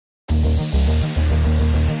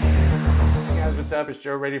what's up? It's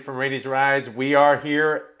Joe Raiti from Raiti's Rides. We are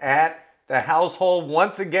here at the household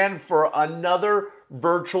once again for another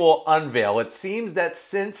virtual unveil. It seems that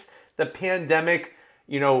since the pandemic,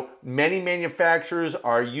 many manufacturers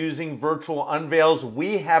are using virtual unveils.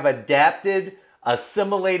 We have adapted,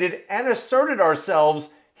 assimilated, and asserted ourselves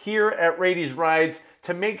here at Raiti's Rides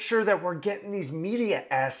to make sure that we're getting these media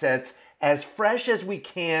assets as fresh as we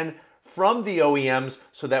can from the OEMs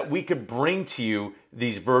so that we could bring to you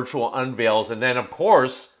these virtual unveils and then, of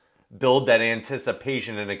course, build that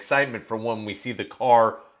anticipation and excitement for when we see the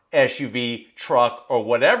car, SUV, truck, or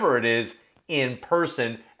whatever it is in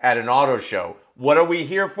person at an auto show. What are we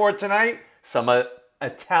here for tonight? Some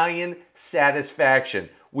Italian satisfaction.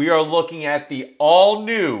 We are looking at the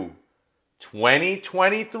all-new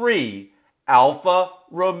 2023 Alfa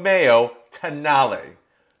Romeo Tonale.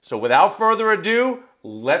 So without further ado,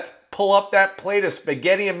 let's pull up that plate of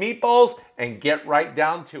spaghetti and meatballs and get right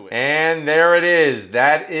down to it. And there it is.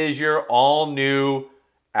 That is your all-new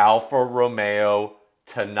Alfa Romeo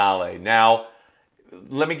Tonale. Now,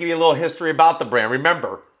 let me give you a little history about the brand.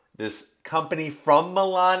 Remember, this company from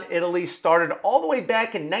Milan, Italy, started all the way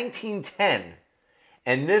back in 1910.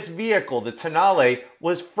 And this vehicle, the Tonale,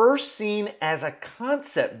 was first seen as a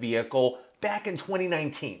concept vehicle back in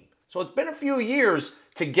 2019. So it's been a few years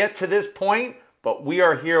to get to this point, but we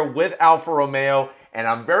are here with Alfa Romeo, and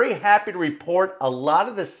I'm very happy to report a lot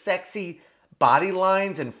of the sexy body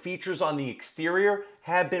lines and features on the exterior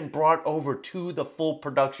have been brought over to the full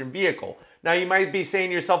production vehicle. Now you might be saying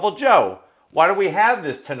to yourself, well, Joe, why do we have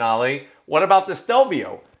this Tonale? What about the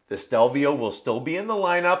Stelvio? The Stelvio will still be in the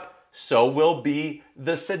lineup, so will be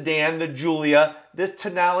the sedan, the Giulia. This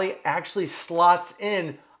Tonale actually slots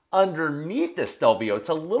in underneath the Stelvio. It's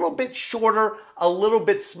a little bit shorter, a little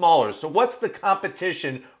bit smaller. So what's the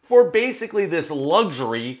competition for basically this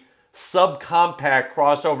luxury subcompact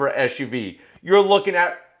crossover SUV? You're looking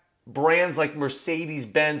at brands like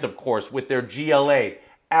Mercedes-Benz, of course, with their GLA,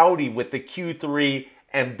 Audi with the Q3,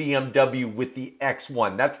 and BMW with the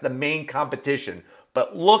X1. That's the main competition.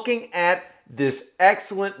 But looking at this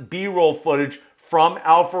excellent B-roll footage from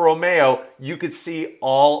Alfa Romeo, you could see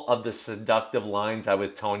all of the seductive lines I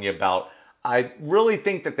was telling you about. I really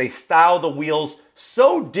think that they style the wheels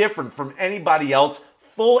so different from anybody else.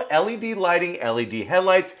 Full LED lighting, LED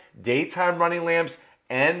headlights, daytime running lamps,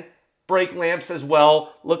 and brake lamps as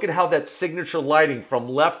well. Look at how that signature lighting from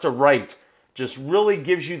left to right just really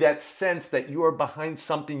gives you that sense that you are behind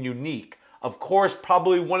something unique. Of course,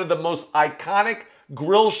 probably one of the most iconic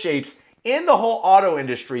grille shapes in the whole auto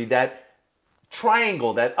industry, that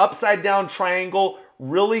triangle, that upside down triangle,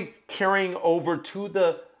 really carrying over to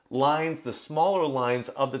the lines, the smaller lines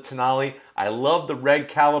of the Tonale. I love the red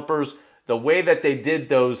calipers, the way that they did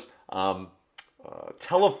those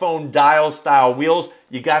telephone dial style wheels.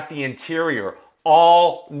 You got the interior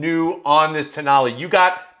all new on this Tonale. You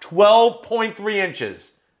got 12.3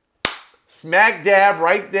 inches. Smack dab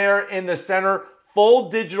right there in the center. Full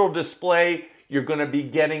digital display. You're going to be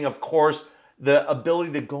getting, of course, the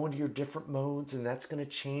ability to go into your different modes, and that's going to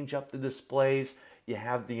change up the displays. You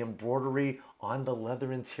have the embroidery on the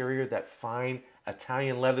leather interior, that fine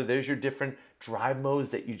Italian leather. There's your different drive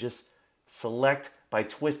modes that you just select by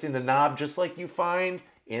twisting the knob, just like you find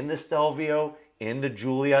in the Stelvio, in the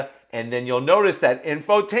Giulia. And then you'll notice that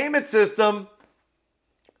infotainment system,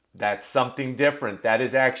 that's something different. That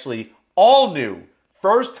is actually all new.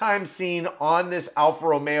 First time seen on this Alfa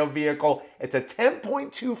Romeo vehicle. It's a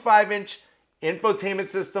 10.25-inch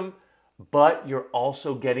infotainment system, but you're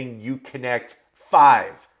also getting Uconnect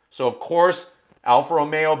 5. So of course, Alfa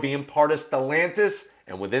Romeo being part of Stellantis,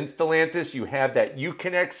 and within Stellantis you have that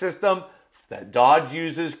Uconnect system that Dodge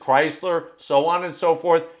uses, Chrysler, so on and so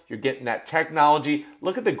forth. You're getting that technology.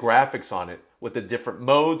 Look at the graphics on it with the different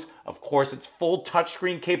modes. Of course, it's full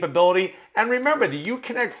touchscreen capability. And remember, the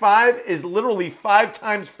Uconnect 5 is literally 5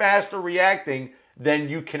 times faster reacting than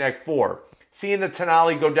Uconnect 4. Seeing the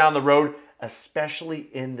Tonale go down the road, especially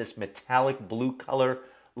in this metallic blue color,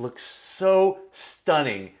 looks so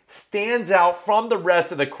stunning. Stands out from the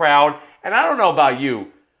rest of the crowd. And I don't know about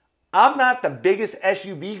you, I'm not the biggest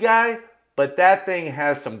SUV guy, but that thing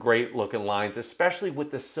has some great looking lines, especially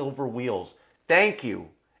with the silver wheels. Thank you.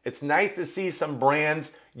 It's nice to see some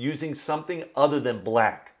brands using something other than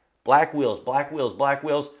black. Black wheels, black wheels, black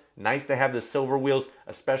wheels. Nice to have the silver wheels,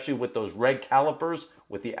 especially with those red calipers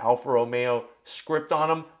with the Alfa Romeo script on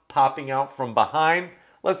them popping out from behind.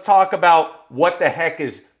 Let's talk about what the heck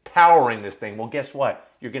is powering this thing. Well, guess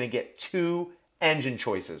what? You're going to get 2 engine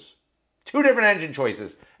choices. 2 different engine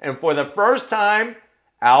choices. And for the first time,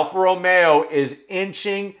 Alfa Romeo is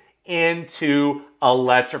inching into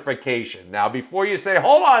electrification. Now, before you say,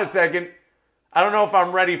 hold on a second, I don't know if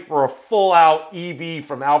I'm ready for a full-out EV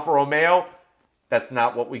from Alfa Romeo. That's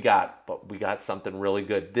not what we got, but we got something really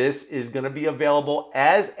good. This is going to be available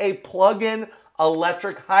as a plug-in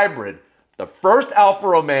electric hybrid. The first Alfa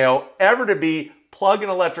Romeo ever to be plug-in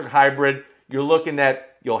electric hybrid. You're looking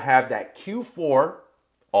at, you'll have that Q4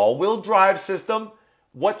 all-wheel drive system.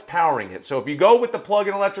 What's powering it? So if you go with the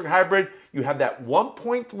plug-in electric hybrid, you have that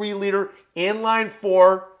 1.3 liter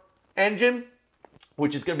inline-4 engine,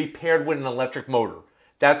 which is going to be paired with an electric motor.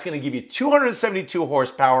 That's going to give you 272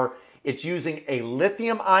 horsepower. It's using a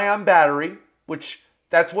lithium-ion battery, which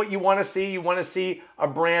that's what you want to see. You want to see a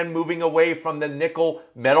brand moving away from the nickel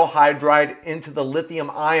metal hydride into the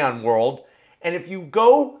lithium-ion world. And if you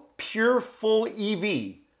go pure full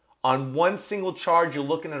EV on one single charge, you're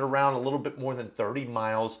looking at around a little bit more than 30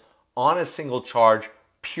 miles on a single charge,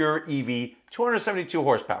 pure EV, 272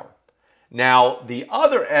 horsepower. Now, the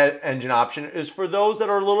other engine option is for those that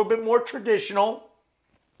are a little bit more traditional,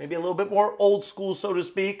 maybe a little bit more old school, so to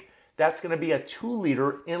speak. That's going to be a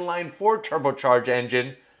 2-liter inline-4 turbocharged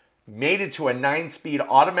engine, mated to a 9-speed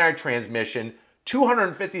automatic transmission,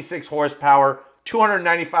 256 horsepower,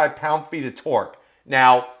 295 pound-feet of torque.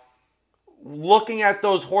 Now, looking at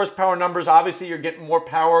those horsepower numbers, obviously you're getting more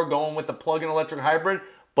power going with the plug-in electric hybrid,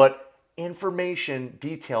 but information,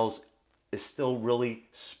 details is still really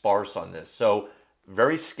sparse on this. So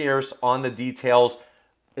very scarce on the details.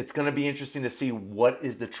 It's going to be interesting to see what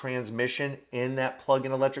is the transmission in that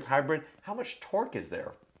plug-in electric hybrid. How much torque is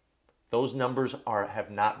there? Those numbers have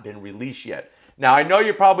not been released yet. Now, I know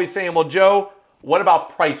you're probably saying, well, Joe, what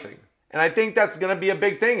about pricing? And I think that's going to be a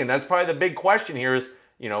big thing. And that's probably the big question here is,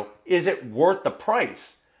 is it worth the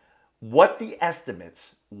price? What the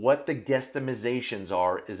estimates, what the guesstimations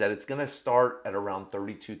are, is that it's going to start at around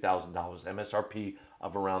 $32,000, MSRP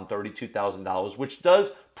of around $32,000, which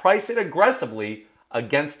does price it aggressively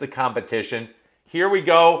against the competition. Here we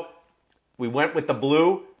go. We went with the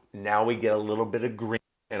blue. Now we get a little bit of green.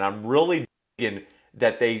 And I'm really digging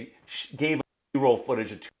that they gave B-roll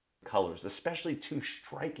footage of two colors, especially two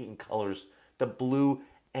striking colors, the blue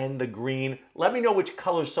and the green. Let me know which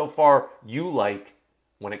colors so far you like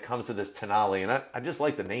when it comes to this Tonale. And I just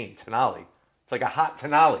like the name, Tonale. It's like a hot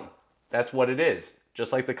Tonale. That's what it is,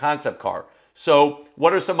 just like the concept car. So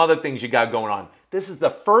what are some other things you got going on? This is the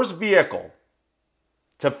first vehicle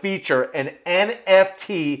to feature an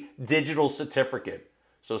NFT digital certificate.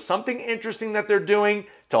 So something interesting that they're doing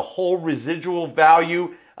to hold residual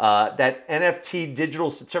value. That NFT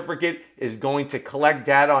digital certificate is going to collect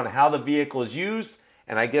data on how the vehicle is used.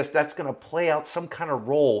 And I guess that's going to play out some kind of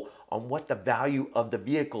role on what the value of the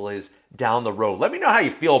vehicle is down the road. Let me know how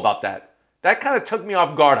you feel about that. That kind of took me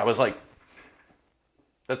off guard. I was like,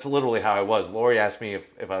 that's literally how I was. Lori asked me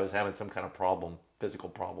if I was having some kind of problem, physical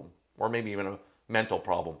problem, or maybe even a mental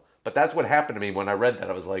problem. But that's what happened to me when I read that.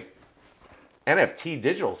 I was like, NFT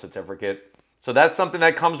digital certificate. So that's something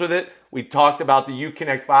that comes with it. We talked about the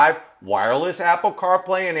Uconnect 5, wireless Apple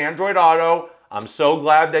CarPlay and Android Auto. I'm so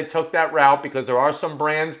glad they took that route because there are some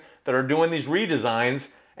brands that are doing these redesigns.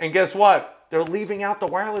 And guess what? They're leaving out the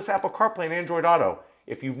wireless Apple CarPlay and Android Auto.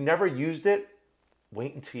 If you've never used it,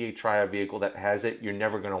 wait until you try a vehicle that has it. You're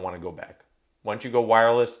never going to want to go back. Once you go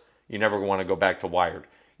wireless, you never want to go back to wired.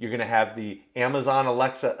 You're going to have the Amazon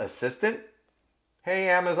Alexa Assistant. Hey,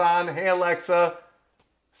 Amazon. Hey, Alexa.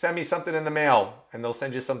 Send me something in the mail. And they'll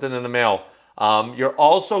send you something in the mail. You're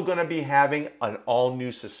also going to be having an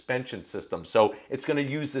all-new suspension system. So it's going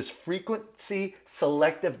to use this frequency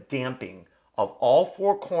selective damping of all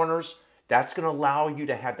four corners. That's going to allow you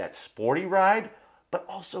to have that sporty ride, but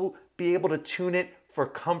also be able to tune it for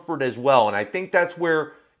comfort as well. And I think that's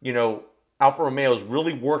where, Alfa Romeo is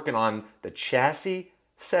really working on the chassis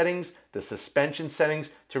settings, the suspension settings,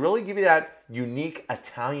 to really give you that unique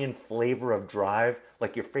Italian flavor of drive,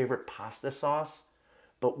 like your favorite pasta sauce.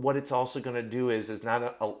 But what it's also going to do is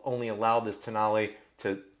not only allow this Tonale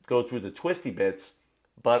to go through the twisty bits,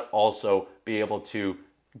 but also be able to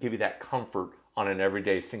give you that comfort on an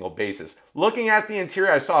everyday single basis. Looking at the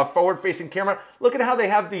interior, I saw a forward-facing camera. Look at how they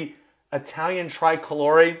have the Italian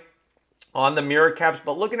tricolore on the mirror caps.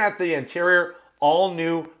 But looking at the interior, all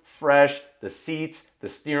new, fresh, the seats, the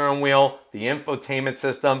steering wheel, the infotainment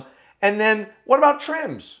system. And then what about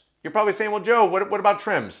trims? You're probably saying, well, Joe, what about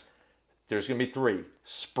trims? There's going to be 3.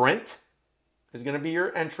 Sprint is going to be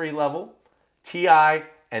your entry level, TI,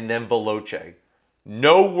 and then Veloce.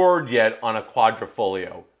 No word yet on a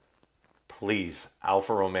Quadrifoglio. Please,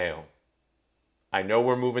 Alfa Romeo. I know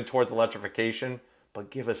we're moving towards electrification, but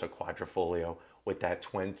give us a Quadrifoglio with that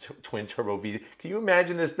twin turbo V. Can you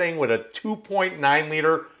imagine this thing with a 2.9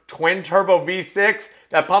 liter twin turbo V6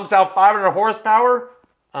 that pumps out 500 horsepower?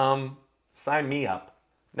 Sign me up.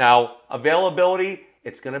 Now, availability,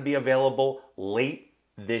 it's going to be available late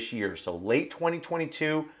this year. So late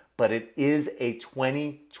 2022, but it is a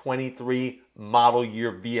 2023 model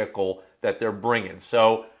year vehicle that they're bringing.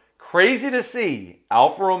 So crazy to see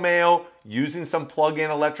Alfa Romeo using some plug-in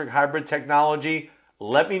electric hybrid technology.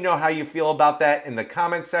 Let me know how you feel about that in the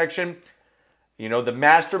comment section. You know, the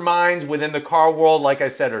masterminds within the car world, like I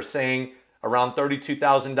said, are saying around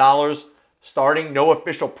 $32,000 starting. No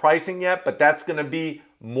official pricing yet, but that's going to be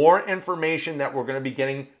more information that we're going to be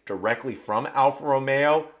getting directly from Alfa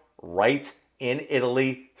Romeo right in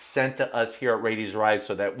Italy, sent to us here at Raiti's Ride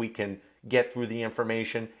so that we can get through the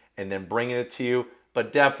information and then bringing it to you.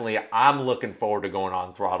 But definitely, I'm looking forward to going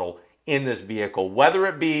on throttle in this vehicle, whether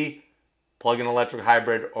it be plug-in electric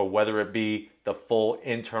hybrid or whether it be the full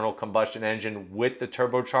internal combustion engine with the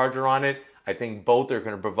turbocharger on it. I think both are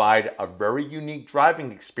going to provide a very unique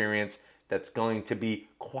driving experience that's going to be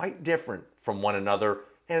quite different from one another.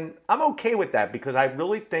 And I'm okay with that because I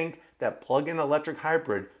really think that plug-in electric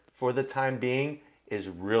hybrid for the time being is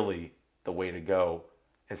really the way to go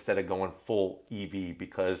instead of going full EV,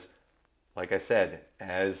 because like I said,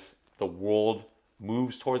 as the world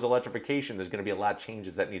moves towards electrification, there's going to be a lot of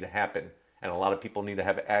changes that need to happen. And a lot of people need to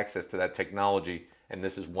have access to that technology. And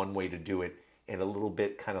this is one way to do it in a little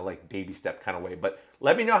bit kind of like baby step kind of way. But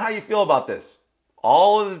let me know how you feel about this.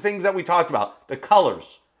 All of the things that we talked about, the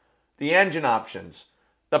colors, the engine options,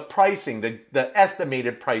 the pricing, the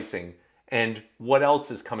estimated pricing, and what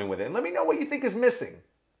else is coming with it. And let me know what you think is missing.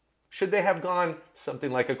 Should they have gone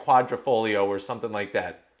something like a quadrifolio or something like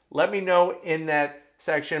that? Let me know in that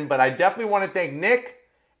section. But I definitely want to thank Nick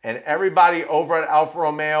and everybody over at Alfa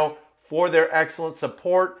Romeo for their excellent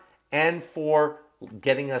support and for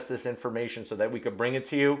getting us this information so that we could bring it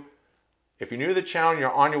to you. If you're new to the channel and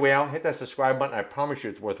you're on your way out, hit that subscribe button. I promise you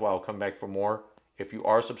it's worthwhile. Come back for more. If you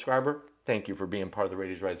are a subscriber, thank you for being part of the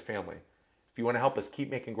Raiti's Rides family. If you want to help us keep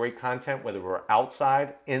making great content, whether we're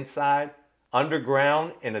outside, inside,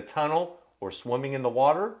 underground, in a tunnel, or swimming in the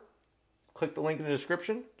water, click the link in the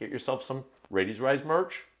description. Get yourself some Raiti's Rides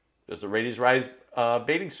merch. There's the Raiti's Rides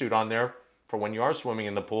bathing suit on there for when you are swimming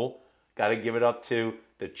in the pool. Got to give it up to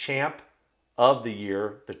the champ of the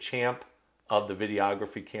year, the champ of the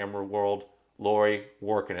videography camera world, Lori,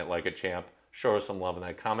 working it like a champ. Show her some love in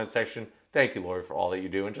that comment section. Thank you, Lori, for all that you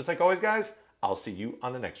do. And just like always, guys, I'll see you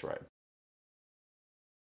on the next ride.